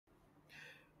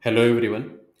Hello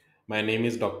everyone. My name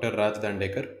is Dr. Raj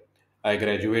Dandekar. I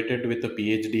graduated with a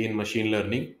PhD in machine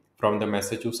learning from the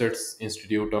Massachusetts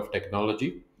Institute of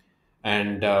Technology,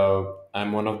 and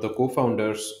I'm one of the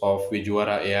co-founders of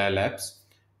Vizuara AI Labs,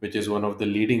 which is one of the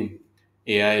leading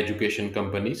AI education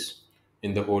companies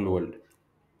in the whole world.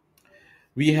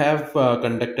 We have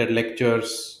conducted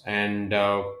lectures and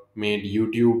made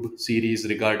YouTube series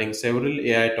regarding several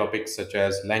AI topics such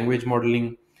as language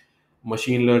modeling,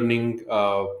 machine learning,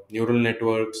 neural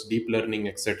networks, deep learning,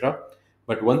 etc.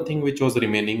 But one thing which was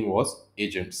remaining was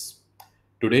agents.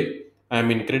 Today, I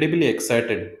am incredibly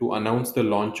excited to announce the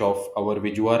launch of our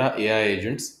Vizuara AI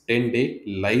Agents 10-day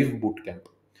live bootcamp.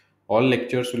 All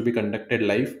lectures will be conducted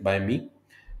live by me,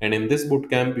 and in this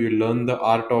bootcamp, you will learn the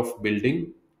art of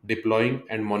building, deploying,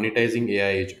 and monetizing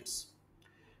AI agents.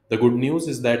 The good news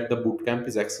is that the bootcamp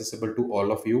is accessible to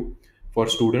all of you. For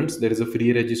students, there is a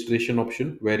free registration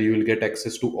option where you will get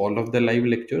access to all of the live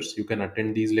lectures. You can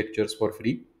attend these lectures for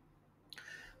free.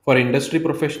 For industry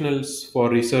professionals, for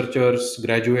researchers,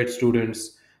 graduate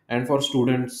students, and for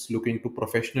students looking to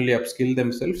professionally upskill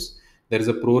themselves, there is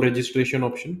a pro registration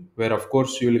option where, of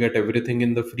course, you will get everything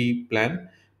in the free plan.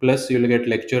 Plus, you will get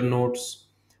lecture notes,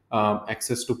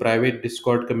 access to private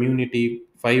Discord community,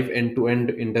 5 end-to-end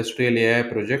industrial AI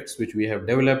projects which we have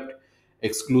developed,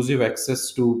 exclusive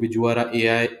access to Vizuara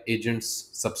AI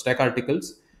agents Substack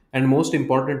articles, and most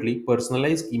importantly,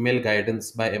 personalized email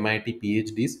guidance by MIT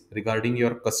PhDs regarding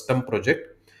your custom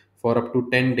project for up to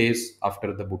 10 days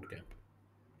after the bootcamp.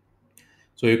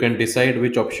 So you can decide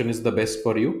which option is the best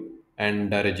for you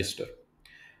and register.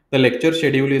 The lecture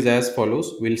schedule is as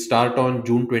follows. We'll start on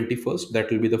June 21st. That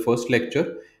will be the first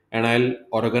lecture. And I'll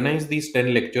organize these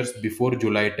 10 lectures before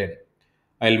July 10.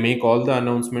 I'll make all the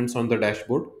announcements on the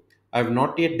dashboard. I've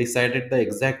not yet decided the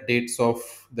exact dates of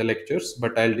the lectures,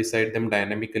 but I'll decide them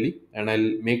dynamically and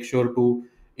I'll make sure to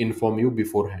inform you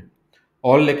beforehand.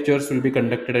 All lectures will be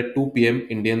conducted at 2 p.m.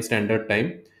 Indian Standard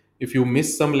Time. If you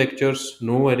miss some lectures,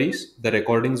 no worries. The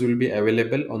recordings will be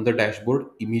available on the dashboard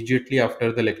immediately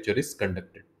after the lecture is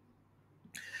conducted.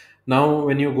 Now,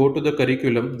 when you go to the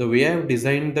curriculum, the way I've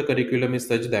designed the curriculum is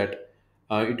such that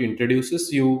it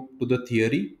introduces you to the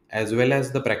theory as well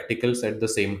as the practicals at the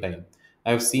same time.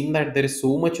 I've seen that there is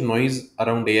so much noise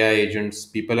around AI agents.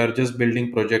 People are just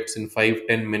building projects in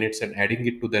 5-10 minutes and adding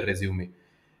it to their resume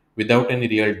without any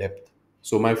real depth.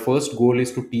 So, my first goal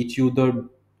is to teach you the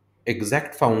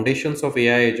exact foundations of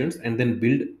AI agents and then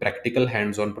build practical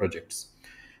hands on projects.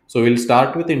 So we'll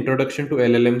start with introduction to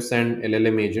LLMs and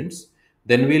LLM agents.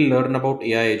 Then we'll learn about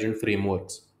AI agent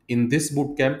frameworks. In this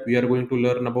bootcamp, we are going to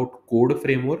learn about code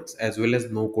frameworks as well as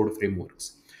no code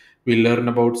frameworks. We'll learn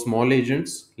about small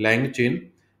agents, Langchain,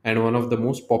 and one of the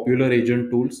most popular agent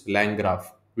tools, Langgraph.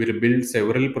 We'll build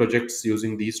several projects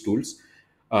using these tools.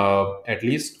 At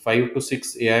least 5 to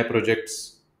 6 AI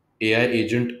projects, AI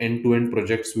agent end-to-end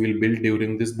projects we'll build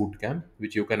during this bootcamp,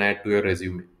 which you can add to your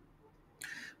resume.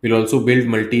 We'll also build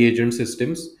multi-agent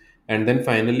systems. And then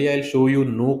finally, I'll show you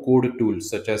no-code tools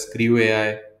such as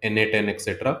CrewAI, N8N,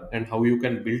 etc. and how you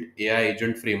can build AI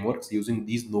agent frameworks using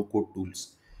these no-code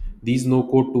tools. These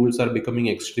no-code tools are becoming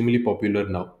extremely popular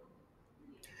now.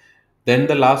 Then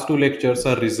the last two lectures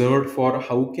are reserved for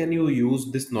how can you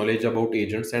use this knowledge about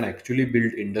agents and actually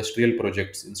build industrial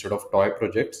projects instead of toy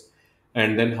projects,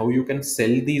 and then how you can sell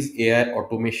these AI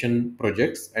automation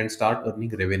projects and start earning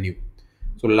revenue.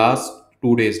 So last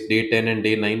 2 days, day 10 and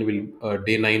day 9 will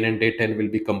day 9 and day 10 will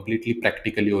be completely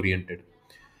practically oriented.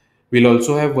 We'll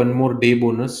also have one more day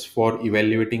bonus for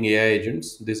evaluating AI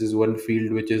agents. This is one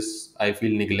field which is I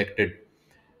feel neglected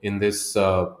in this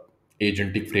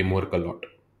agentic framework a lot.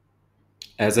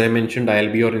 As I mentioned, I'll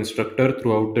be your instructor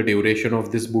throughout the duration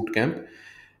of this bootcamp,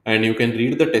 and you can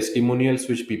read the testimonials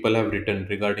which people have written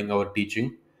regarding our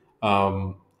teaching.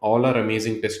 All are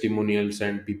amazing testimonials,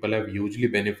 and people have hugely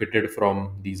benefited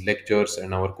from these lectures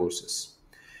and our courses.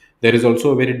 There is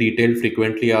also a very detailed,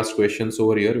 frequently asked questions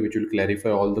over here, which will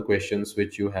clarify all the questions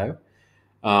which you have.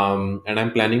 And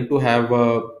I'm planning to have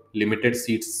limited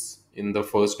seats in the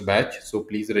first batch, so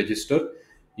please register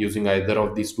using either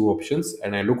of these two options.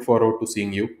 And I look forward to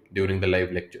seeing you during the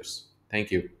live lectures. Thank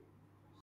you.